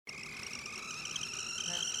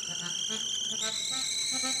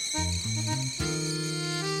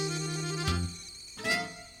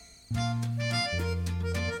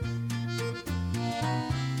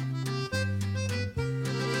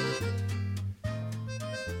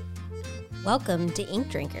Welcome to Ink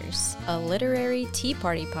Drinkers, a literary tea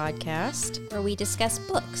party podcast where we discuss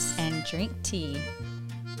books and drink tea.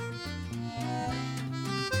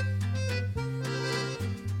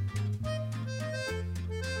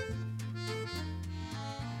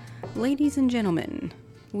 Ladies and gentlemen,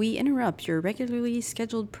 we interrupt your regularly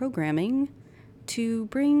scheduled programming to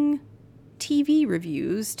bring TV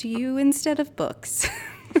reviews to you instead of books.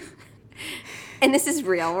 And this is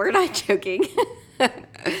real, we're not joking.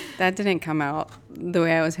 That didn't come out the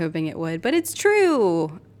way I was hoping it would, but it's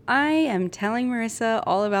true. I am telling Marissa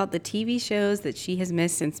all about the TV shows that she has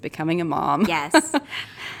missed since becoming a mom. Yes.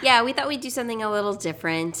 Yeah, we thought we'd do something a little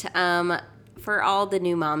different. For all the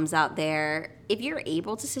new moms out there, if you're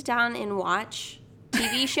able to sit down and watch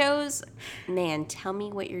TV shows, man, tell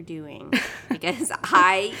me what you're doing, because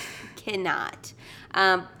I cannot.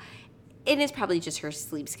 It is probably just her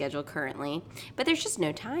sleep schedule currently, but there's just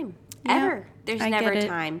no time. Ever. There's never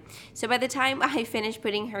time. So by the time I finish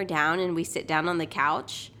putting her down and we sit down on the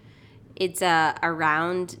couch, it's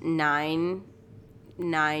around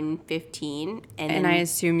 9:15. And I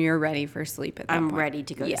assume you're ready for sleep at that point. I'm ready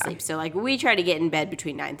to go to sleep. So like we try to get in bed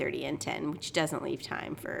between 9:30 and 10, which doesn't leave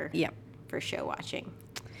time for show watching.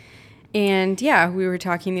 And yeah, we were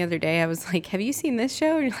talking the other day. I was like, have you seen this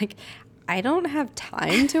show? And you're like, I don't have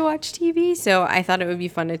time to watch TV, so I thought it would be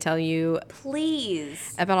fun to tell you,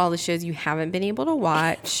 please, about all the shows you haven't been able to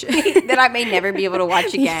watch that I may never be able to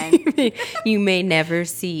watch again. you may never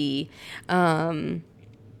see. But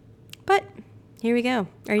here we go.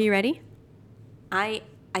 Are you ready?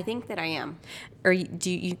 I think that I am. Or do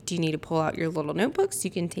you need to pull out your little notebooks? You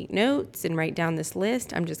can take notes and write down this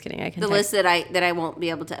list. I'm just kidding. I can list that I won't be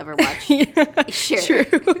able to ever watch. Sure.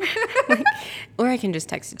 Or I can just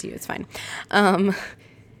text it to you. It's fine.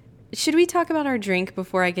 Should we talk about our drink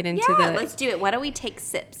before I get into let's do it. Why don't we take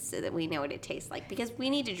sips so that we know what it tastes like? Because we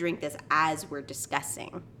need to drink this as we're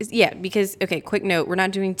discussing. Yeah, because, okay, quick note. We're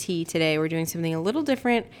not doing tea today. We're doing something a little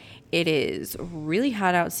different. It is really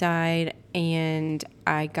hot outside, and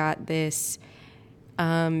I got this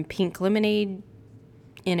pink lemonade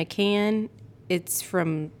in a can. It's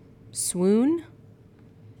from Swoon.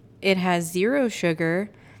 It has 0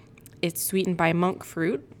 sugar. It's sweetened by monk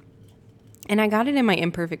fruit. And I got it in my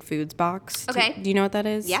Imperfect Foods box. Okay. Do you know what that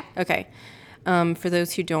is? Yeah. Okay. For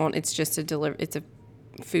those who don't, it's just it's a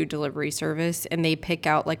food delivery service, and they pick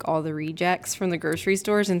out like all the rejects from the grocery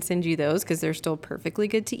stores and send you those because they're still perfectly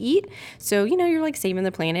good to eat. So, you're like saving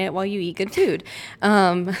the planet while you eat good food.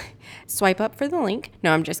 Swipe up for the link.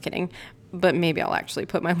 No, I'm just kidding. But maybe I'll actually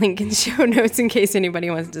put my link in the show notes in case anybody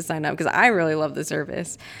wants to sign up, because I really love the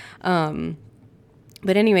service.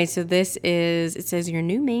 But anyway, so it says your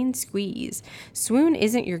new main squeeze. Swoon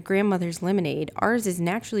isn't your grandmother's lemonade. Ours is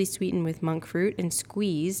naturally sweetened with monk fruit and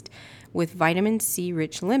squeezed with vitamin C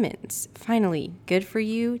rich lemons. Finally, good for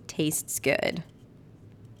you, tastes good.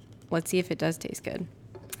 Let's see if it does taste good.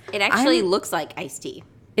 It actually looks like iced tea.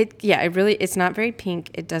 It's not very pink.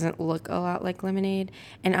 It doesn't look a lot like lemonade.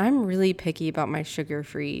 And I'm really picky about my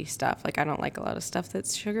sugar-free stuff. Like, I don't like a lot of stuff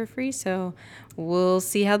that's sugar-free, so we'll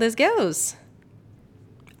see how this goes.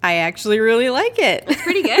 I actually really like it. It's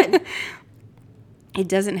pretty good. It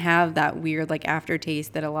doesn't have that weird like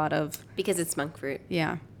aftertaste that a lot of... Because it's monk fruit.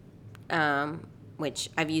 Yeah. Which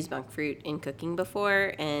I've used monk fruit in cooking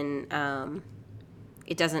before, and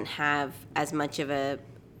it doesn't have as much of an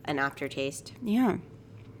aftertaste. Yeah.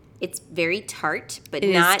 It's very tart, but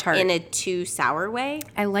it not tart. in a too sour way.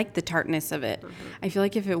 I like the tartness of it. Mm-hmm. I feel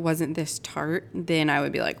like if it wasn't this tart, then I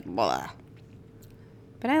would be like, blah.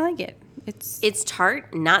 But I like it. It's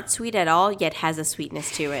tart, not sweet at all, yet has a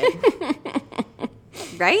sweetness to it.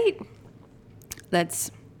 Right?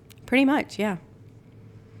 That's pretty much, yeah.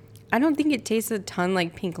 I don't think it tastes a ton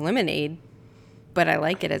like pink lemonade, but I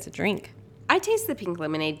like it as a drink. I taste the pink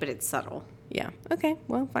lemonade, but it's subtle. Yeah. Okay.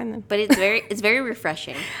 Well, fine then. But it's very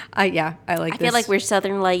refreshing. I like this. I feel like we're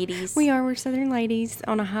Southern ladies. We're Southern ladies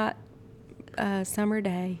on a hot summer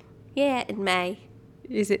day. Yeah, in May.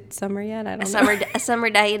 Is it summer yet? I don't know. A summer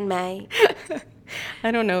day in May.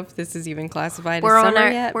 I don't know if this is even classified as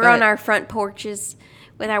summer yet. We're on our front porches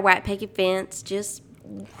with our white picket fence, just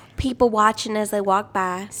people watching as they walk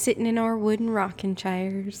by. Sitting in our wooden rocking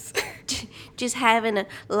chairs. Just having a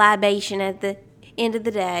libation at the end of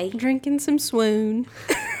the day. Drinking some Swoon.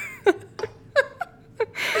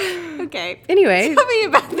 Okay. Anyway. Tell me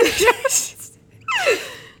about this.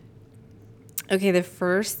 Okay, the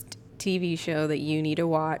first TV show that you need to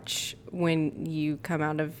watch when you come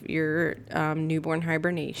out of your newborn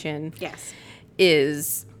hibernation. Yes.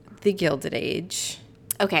 Is The Gilded Age.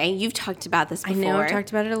 Okay, you've talked about this before. I know, I've talked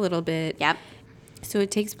about it a little bit. Yep. So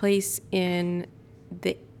it takes place in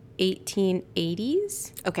the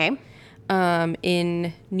 1880s. Okay.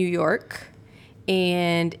 In New York.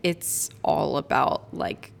 And it's all about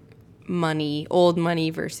like money, old money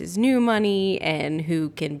versus new money, and who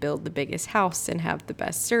can build the biggest house and have the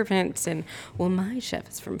best servants. And, well, my chef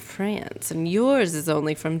is from France and yours is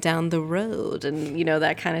only from down the road, and, you know,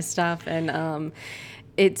 that kind of stuff. And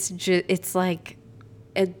it's like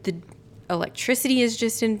the electricity is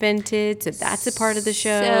just invented, so that's a part of the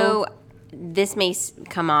show. So this may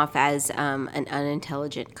come off as an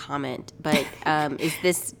unintelligent comment, but is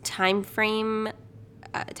this time frame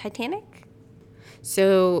Titanic?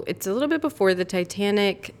 So it's a little bit before the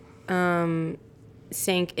Titanic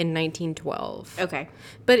sank in 1912. Okay.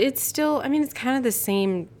 But it's still, I mean, it's kind of the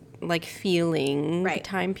same, like, feeling Right.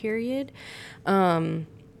 time period. But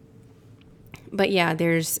yeah,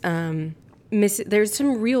 there's some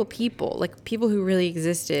real people, like people who really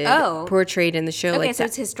existed, portrayed in the show. Okay, like so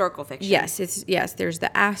it's historical fiction. Yes, there's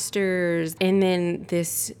the Astors, and then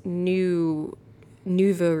this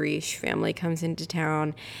nouveau riche family comes into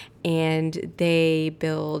town, and they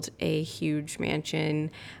build a huge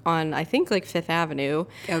mansion on, I think, like Fifth Avenue.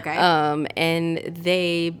 Okay. And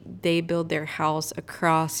they build their house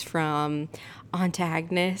across from Aunt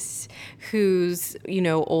Agnes, who's, you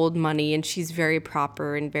know, old money, and she's very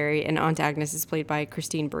proper and Aunt Agnes is played by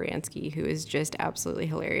Christine Baranski, who is just absolutely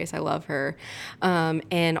hilarious. I love her.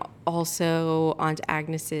 And also Aunt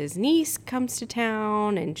Agnes's niece comes to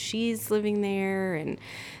town, and she's living there, and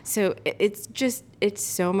so it's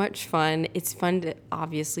so much fun. It's fun to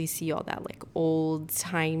obviously see all that like old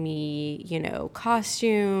timey, you know,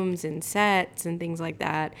 costumes and sets and things like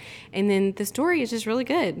that. And then the story is just really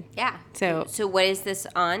good. Yeah. So what is this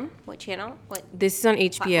on? What channel? What? This is on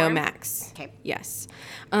HBO platform? Max. Okay. Yes.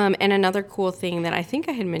 And another cool thing that I think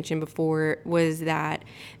I had mentioned before was that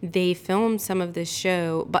they filmed some of this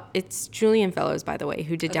show, but it's Julian Fellows, by the way,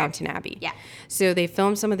 who did Downton Abbey. Yeah. So they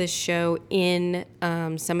filmed some of this show in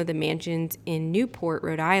some of the mansions in Newport,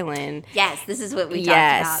 Rhode Island. Yes, this is what we talked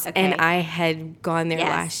Yes, about. Okay. and I had gone there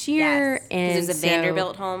last year, Yes. and it was a so-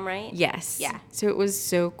 Vanderbilt home, right? Yes. Yeah. So it was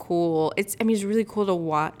so cool. It's really cool to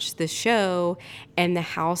watch the show and the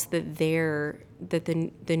house that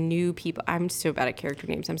the new people, I'm so bad at character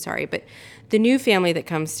names, I'm sorry, but the new family that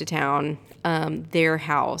comes to town, their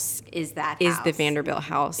house Is the Vanderbilt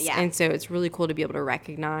house. Yeah. And so it's really cool to be able to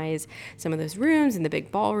recognize some of those rooms and the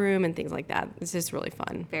big ballroom and things like that. It's just really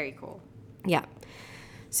fun. Very cool. Yeah.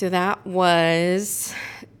 So that was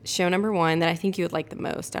show number 1 that I think you would like the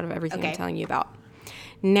most out of everything I'm telling you about.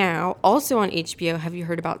 Now, also on HBO, have you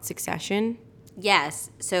heard about Succession? Yes.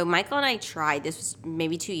 So Michael and I tried. This was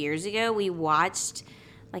maybe 2 years ago. We watched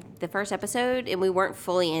like the first episode, and we weren't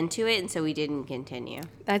fully into it, and so we didn't continue.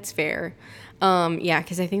 That's fair. Yeah,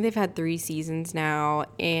 because I think they've had 3 seasons now,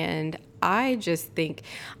 and I just think,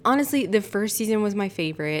 honestly, the first season was my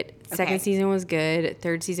favorite. Second season was good.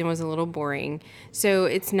 Third season was a little boring. So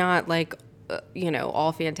it's not like,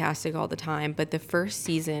 all fantastic all the time, but the first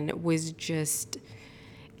season was just,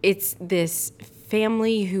 it's this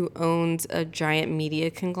family who owns a giant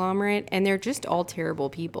media conglomerate, and they're just all terrible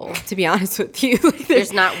people, to be honest with you. Like,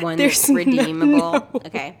 There's not one that's redeemable. No.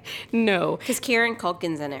 Okay. No. Because Kieran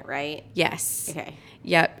Culkin's in it, right? Yes. Okay.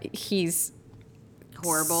 Yep. He's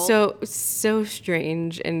Horrible. so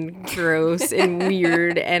strange and gross and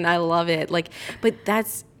weird, and I love it. Like, but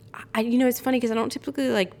that's, it's funny because I don't typically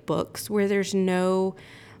like books where there's no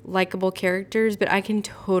likable characters, but I can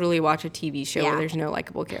totally watch a TV show where there's no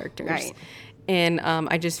likable characters. Right. And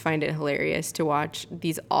I just find it hilarious to watch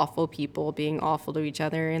these awful people being awful to each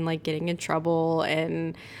other and like getting in trouble.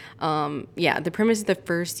 And the premise of the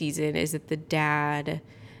first season is that the dad,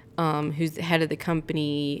 who's the head of the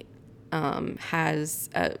company, has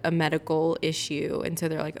a medical issue, and so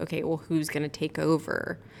they're like, okay, well, who's going to take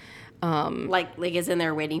over? Like as in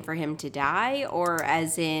they're waiting for him to die, or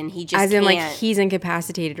as in he just as in can't? like he's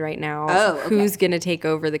incapacitated right now. Oh, okay. Who's going to take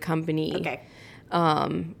over the company? Okay.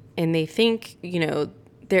 And they think,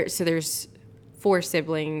 there's 4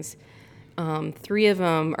 siblings. 3 of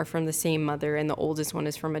them are from the same mother, and the oldest one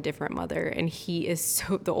is from a different mother. And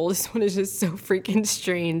the oldest one is just so freaking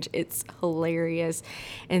strange. It's hilarious.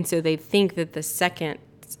 And so they think that the second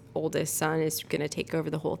oldest son is going to take over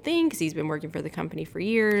the whole thing because he's been working for the company for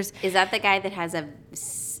years. Is that the guy that has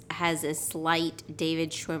a slight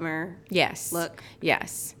David Schwimmer Yes. look?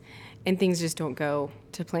 Yes. And things just don't go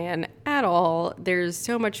to plan at all. There's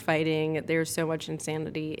so much fighting. There's so much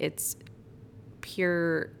insanity. It's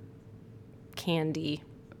pure candy,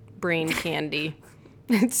 brain candy.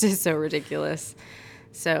 It's just so ridiculous.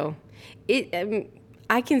 So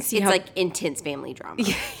I can see It's how like intense family drama.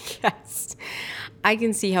 yes, I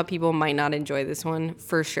can see how people might not enjoy this one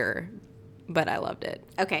for sure, but I loved it.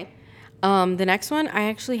 Okay. The next one I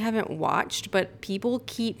actually haven't watched, but people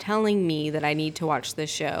keep telling me that I need to watch this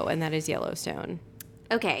show, and that is Yellowstone.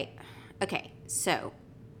 Okay. So,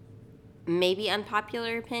 maybe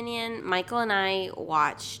unpopular opinion. Michael and I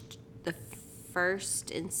watched the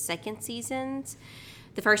first and second seasons.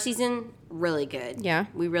 The first season, really good. Yeah.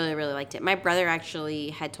 We really, really liked it. My brother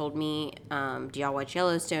actually had told me, do y'all watch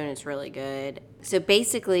Yellowstone? It's really good. So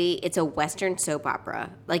basically, it's a Western soap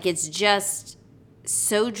opera. Like, it's just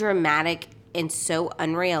so dramatic and so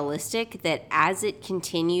unrealistic that as it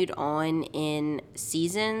continued on in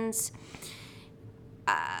seasons,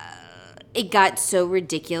 it got so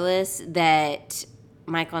ridiculous that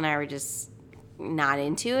Michael and I were just not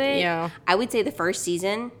into it. Yeah. I would say the first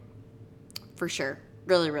season, for sure,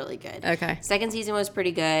 really, really good. Okay. Second season was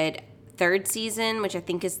pretty good. Third season, which I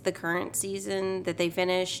think is the current season that they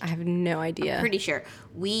finished. I have no idea. Pretty sure.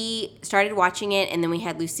 We started watching it, and then we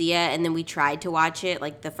had Lucia, and then we tried to watch it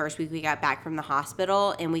like the first week we got back from the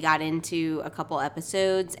hospital, and we got into a couple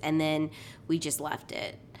episodes, and then we just left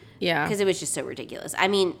it. Yeah. Because it was just so ridiculous. I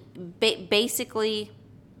mean, basically,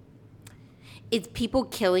 it's people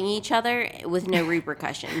killing each other with no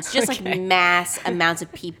repercussions. Just like mass amounts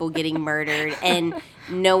of people getting murdered, and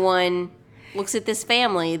no one looks at this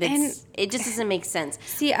family. It just doesn't make sense.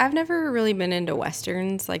 See, I've never really been into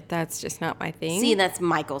Westerns. Like, that's just not my thing. See, that's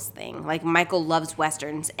Michael's thing. Like, Michael loves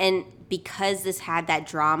Westerns. And because this had that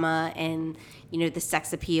drama and, the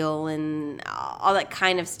sex appeal and all that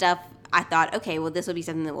kind of stuff, I thought, okay, well, this will be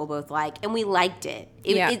something that we'll both like. And we liked it.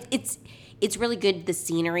 It's really good. The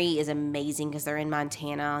scenery is amazing because they're in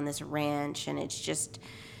Montana on this ranch, and it's just,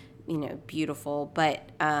 beautiful. But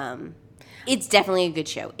it's definitely a good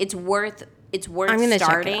show. It's worth I'm gonna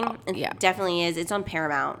starting. check it out. Yeah. Definitely is. It's on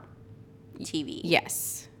Paramount TV.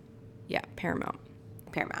 Yes. Yeah, Paramount.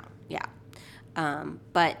 Yeah.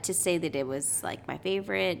 But to say that it was like my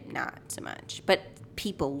favorite, not so much. But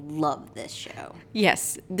people love this show.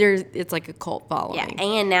 Yes, it's like a cult following. Yeah,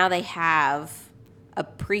 and now they have a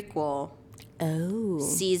prequel Oh.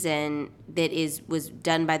 season that was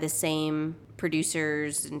done by the same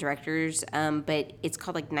producers and directors, but it's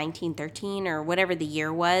called like 1913 or whatever the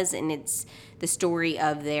year was, and it's the story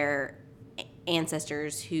of their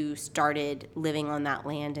ancestors who started living on that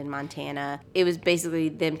land in Montana. It was basically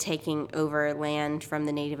them taking over land from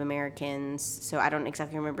the Native Americans. So I don't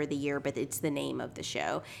exactly remember the year, but it's the name of the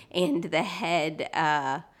show. And the head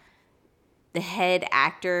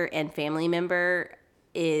actor and family member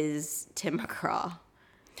is Tim McGraw.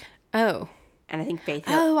 Oh. And I think Faith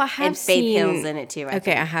Hill. Oh, I have and Faith seen. Hill's in it too. I Okay,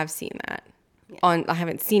 think. I have seen that. I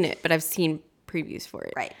haven't seen it, but I've seen previews for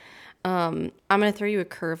it. Right. I'm gonna throw you a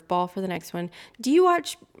curveball for the next one. Do you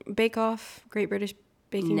watch Bake Off, Great British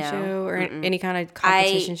Baking No. Show, or any kind of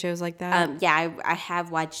competition shows like that? Yeah, I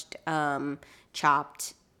have watched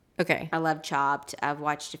Chopped. Okay. I love Chopped. I've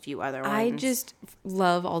watched a few other ones. I just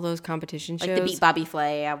love all those competition shows. like the Beat Bobby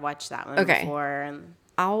Flay. I've watched that one before. And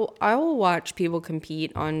I will watch people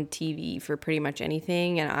compete on TV for pretty much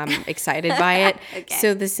anything, and I'm excited by it. Okay.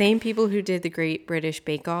 So the same people who did the Great British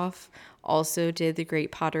Bake Off also did the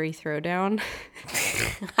Great Pottery Throwdown.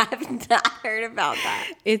 I've not heard about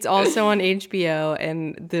that. It's also on HBO,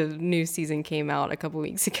 and the new season came out a couple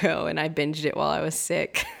weeks ago, and I binged it while I was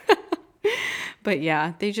sick. But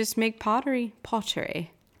yeah, they just make pottery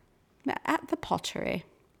at the pottery,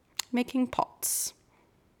 making pots.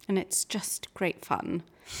 And it's just great fun.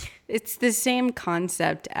 It's the same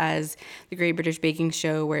concept as the Great British Baking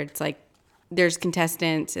Show, where it's like there's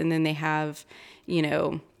contestants, and then they have,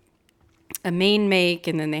 a main make,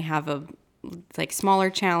 and then they have a like smaller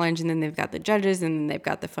challenge, and then they've got the judges, and then they've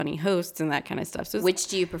got the funny hosts and that kind of stuff. So Which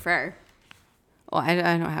do you prefer? well, I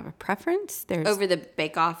don't have a preference. There's Over the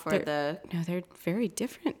Bake Off or the... no, they're very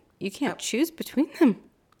different. You can't choose between them.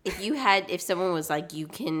 If someone was like,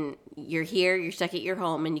 you're here, you're stuck at your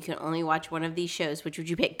home, and you can only watch one of these shows, which would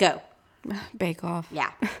you pick? Go. Bake Off.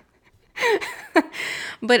 Yeah.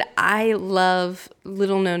 But I love,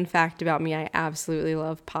 little known fact about me, I absolutely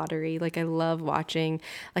love pottery. Like, I love watching,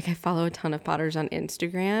 like, I follow a ton of potters on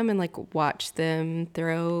Instagram and, like, watch them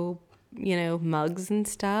throw, mugs and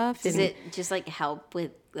stuff. Does it just like help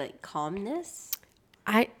with like calmness?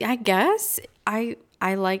 I guess I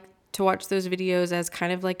like to watch those videos as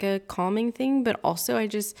kind of like a calming thing, but also I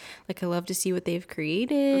just like I love to see what they've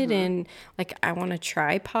created and like I want to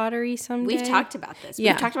try pottery someday. We've talked about this.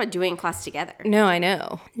 Yeah. We've talked about doing a class together. No, I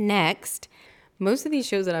know. Next, most of these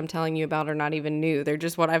shows that I'm telling you about are not even new. They're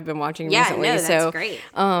just what I've been watching recently. Yeah, no, that's great.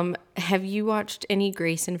 Have you watched any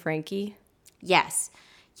Grace and Frankie? Yes.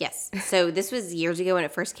 So this was years ago when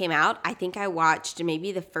it first came out. I think I watched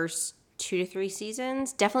maybe the first 2 to 3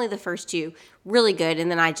 seasons. Definitely the first 2. Really good. And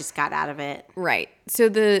then I just got out of it. Right. So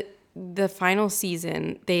the final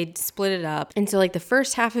season, they split it up. And so like the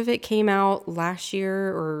first half of it came out last year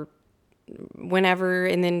or whenever,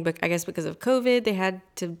 and then I guess because of COVID they had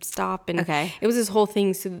to stop, and it was this whole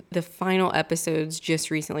thing. So the final episodes just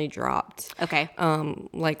recently dropped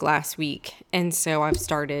like last week, and so I've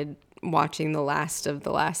started watching the last of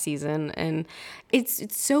the last season, and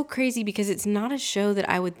it's so crazy because it's not a show that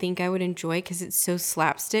I would think I would enjoy because it's so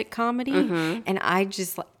slapstick comedy, and I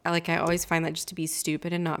just like I always find that just to be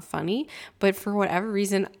stupid and not funny, but for whatever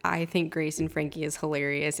reason I think Grace and Frankie is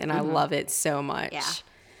hilarious, and I love it so much. Yeah.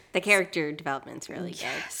 The character development's really good.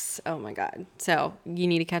 Yes. Oh my God. So you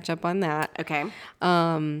need to catch up on that. Okay.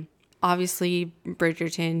 Obviously,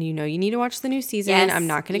 Bridgerton, you need to watch the new season. Yes, I'm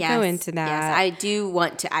not going to go into that. Yes, I do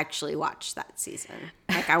want to actually watch that season.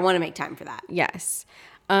 Like, I want to make time for that. Yes.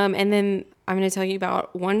 And then I'm going to tell you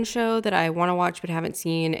about one show that I want to watch but haven't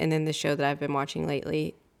seen, and then the show that I've been watching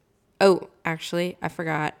lately. Oh, actually, I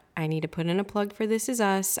forgot. I need to put in a plug for This Is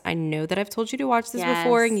Us. I know that I've told you to watch this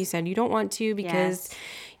before, and you said you don't want to because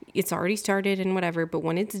it's already started and whatever. But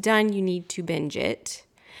when it's done, you need to binge it.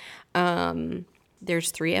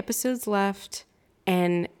 There's 3 episodes left,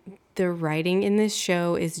 and the writing in this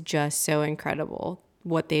show is just so incredible.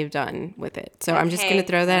 What they've done with it. So I'm just going to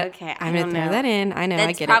throw that. Okay, I'm going to throw that in. I know. That's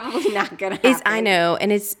I get probably not going to happen. I know,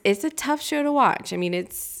 and it's a tough show to watch. I mean,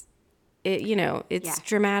 it's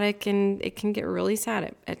dramatic and it can get really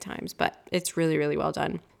sad at times, but it's really, really well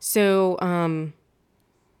done. So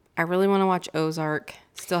I really want to watch Ozark.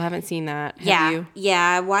 Still haven't seen that. Have you?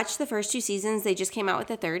 Yeah. I watched the first 2 seasons. They just came out with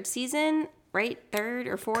the 3rd season, right? 3rd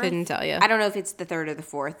or 4th? Couldn't tell you. I don't know if it's the 3rd or the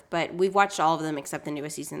 4th, but we've watched all of them except the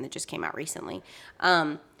newest season that just came out recently.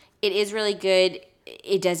 It is really good.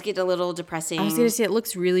 It does get a little depressing. I was going to say it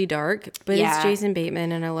looks really dark, but it's Jason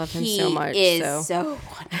Bateman, and I love him so much. He is so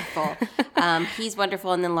wonderful. He's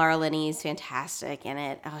wonderful, and then Laura Linney is fantastic in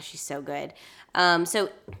it. Oh, she's so good. So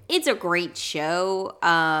it's a great show.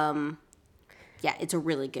 It's a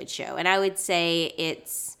really good show, and I would say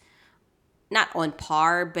it's not on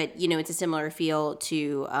par, but it's a similar feel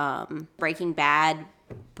to Breaking Bad.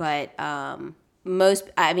 But I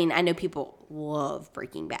know people love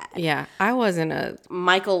Breaking Bad. Yeah, I wasn't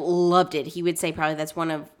Michael loved it. He would say probably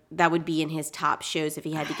that would be in his top shows if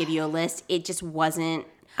he had to give you a list. It just wasn't.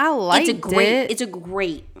 I liked it. It's a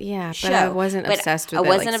great show. But I wasn't obsessed with it. I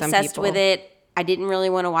wasn't obsessed with it. I didn't really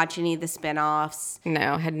want to watch any of the spinoffs.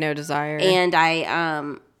 No, had no desire. And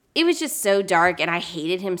it was just so dark, and I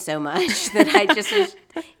hated him so much that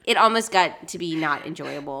it almost got to be not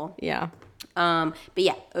enjoyable. Yeah. But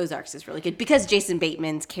yeah, Ozarks is really good because Jason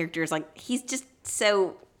Bateman's character is he's just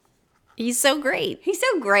so... He's so great. He's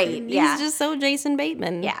so great, yeah. He's just so Jason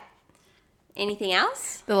Bateman. Yeah. Anything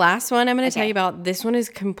else? The last one I'm going to tell you about, this one is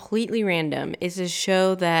completely random. It's a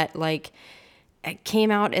show that, it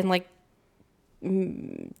came out in,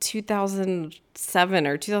 2007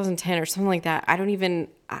 or 2010 or something like that. I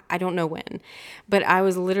don't know when. But I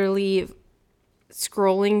was literally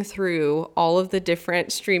scrolling through all of the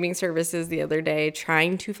different streaming services the other day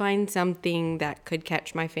trying to find something that could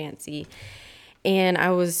catch my fancy. And I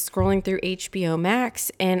was scrolling through HBO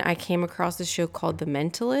Max, and I came across a show called The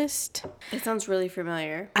Mentalist. It sounds really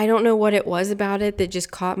familiar. I don't know what it was about it that just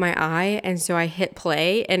caught my eye, and so I hit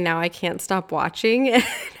play, and now I can't stop watching.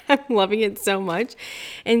 I'm loving it so much.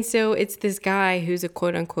 And so it's this guy who's a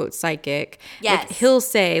quote-unquote psychic. Yes. He'll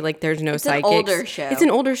say, there's no psychics. It's an older show. It's an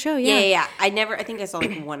older show, yeah. Yeah. I think I saw,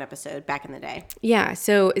 1 episode back in the day. Yeah,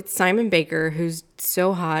 so it's Simon Baker, who's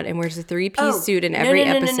so hot and wears a 3-piece suit in every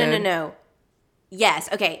episode. No. Yes.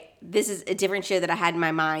 Okay. This is a different show that I had in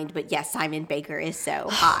my mind, but yes, Simon Baker is so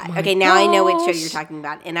hot. Okay. Now I know what show you're talking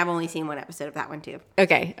about, and I've only seen 1 episode of that one too.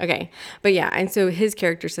 Okay. But yeah, and so his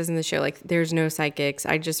character says in the show, there's no psychics.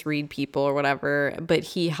 I just read people or whatever, but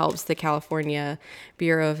he helps the California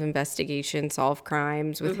Bureau of Investigation solve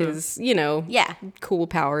crimes with his, cool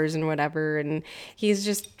powers and whatever. And he's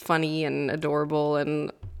just funny and adorable,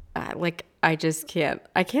 and I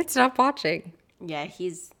can't stop watching. Yeah,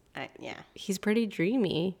 he's Yeah. He's pretty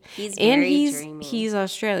dreamy. He's very dreamy. He's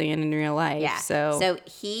Australian in real life. Yeah. So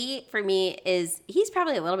he, for me, he's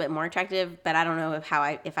probably a little bit more attractive, but I don't know if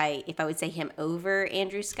I would say him over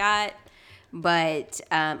Andrew Scott. But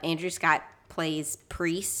Andrew Scott plays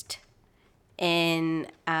Priest in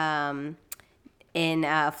Fleabag.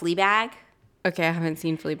 Okay, I haven't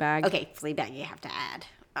seen Fleabag. Okay, Fleabag you have to add.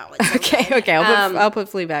 Oh, it's so okay, good. okay. I'll put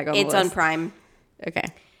Fleabag on the list. It's on Prime. Okay.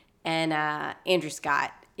 And Andrew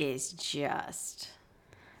Scott is just,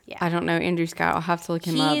 yeah. I don't know Andrew Scott. I'll have to look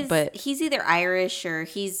him up. But he's either Irish or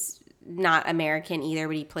he's not American either,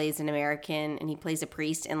 but he plays an American and he plays a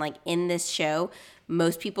priest. And like in this show,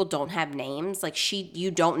 most people don't have names. Like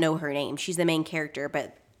you don't know her name. She's the main character,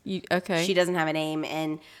 but she doesn't have a name.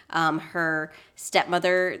 And her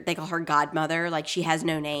stepmother, they call her godmother. Like she has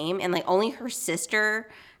no name, and like only her sister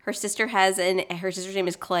has her sister's name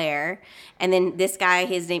is Claire, and then this guy,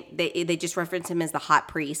 his name, they just reference him as the hot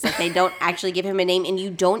priest. Like they don't actually give him a name, and you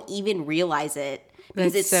don't even realize it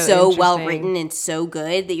because it's so well written and so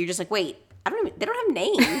good that you're just like, wait, they don't have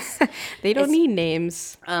names. They don't need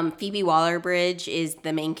names. Phoebe Waller-Bridge is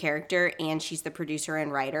the main character, and she's the producer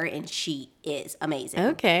and writer, and she is amazing.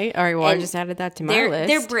 Okay, all right. Well, I just added that to my list.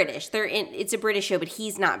 They're British. It's a British show, but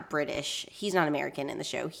he's not British. He's not American in the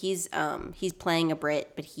show. He's playing a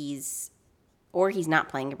Brit, but he's not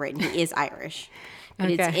playing a Brit, and he is Irish.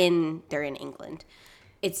 But they're in England.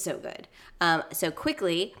 It's so good. So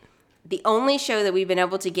quickly. The only show that we've been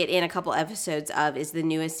able to get in a couple episodes of is the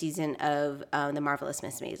newest season of The Marvelous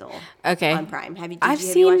Miss Maisel. Okay. On Prime. Have you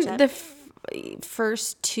seen watched that? the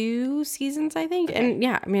first 2 seasons, I think. Okay. And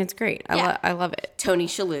yeah, I mean, it's great. I love it. Tony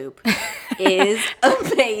Shalhoub is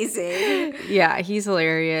amazing. Yeah, he's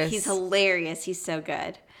hilarious. He's hilarious. He's so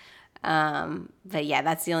good. But yeah,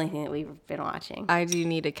 that's the only thing that we've been watching. I do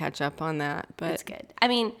need to catch up on that, but that's good. I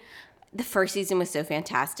mean, the first season was so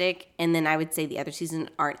fantastic, and then I would say the other seasons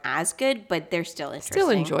aren't as good, but they're still interesting. Still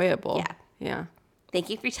enjoyable. Yeah. Yeah. Thank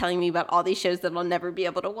you for telling me about all these shows that I'll never be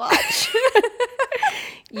able to watch.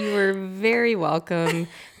 You were very welcome.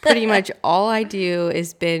 Pretty much all I do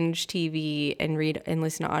is binge TV and read and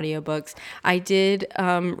listen to audiobooks. I did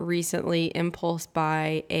recently impulse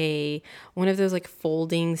buy one of those like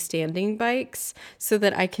folding standing bikes so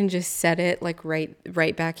that I can just set it like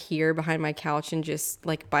right back here behind my couch and just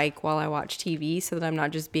like bike while I watch TV so that I'm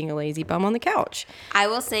not just being a lazy bum on the couch. I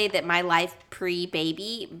will say that my life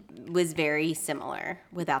pre-baby was very similar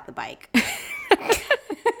without the bike.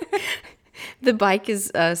 The bike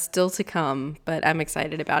is still to come, but I'm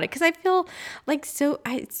excited about it because I feel like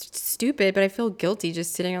it's stupid, but I feel guilty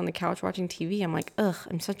just sitting on the couch watching TV. I'm like, ugh,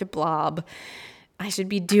 I'm such a blob. I should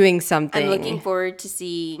be doing something. I'm looking forward to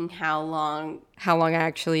seeing how long I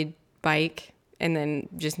actually bike and then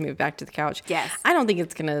just move back to the couch. Yes. I don't think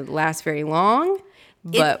it's going to last very long,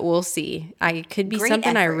 but we'll see. I could be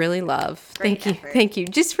something I really love. Thank you.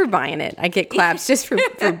 Just for buying it. I get claps just for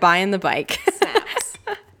buying the bike. Snaps.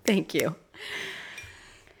 Thank you.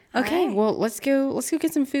 Okay, well, let's go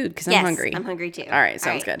get some food because I'm hungry. I'm hungry too. All right,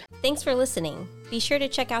 sounds good. Thanks for listening. Be sure to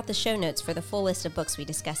check out the show notes for the full list of books we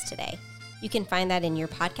discussed today. You can find that in your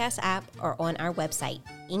podcast app or on our website,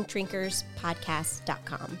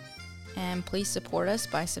 inkdrinkerspodcast.com. And please support us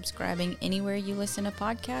by subscribing anywhere you listen to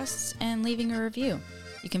podcasts and leaving a review.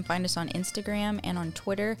 You can find us on Instagram and on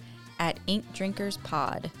Twitter at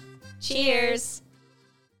InkDrinkersPod. Cheers!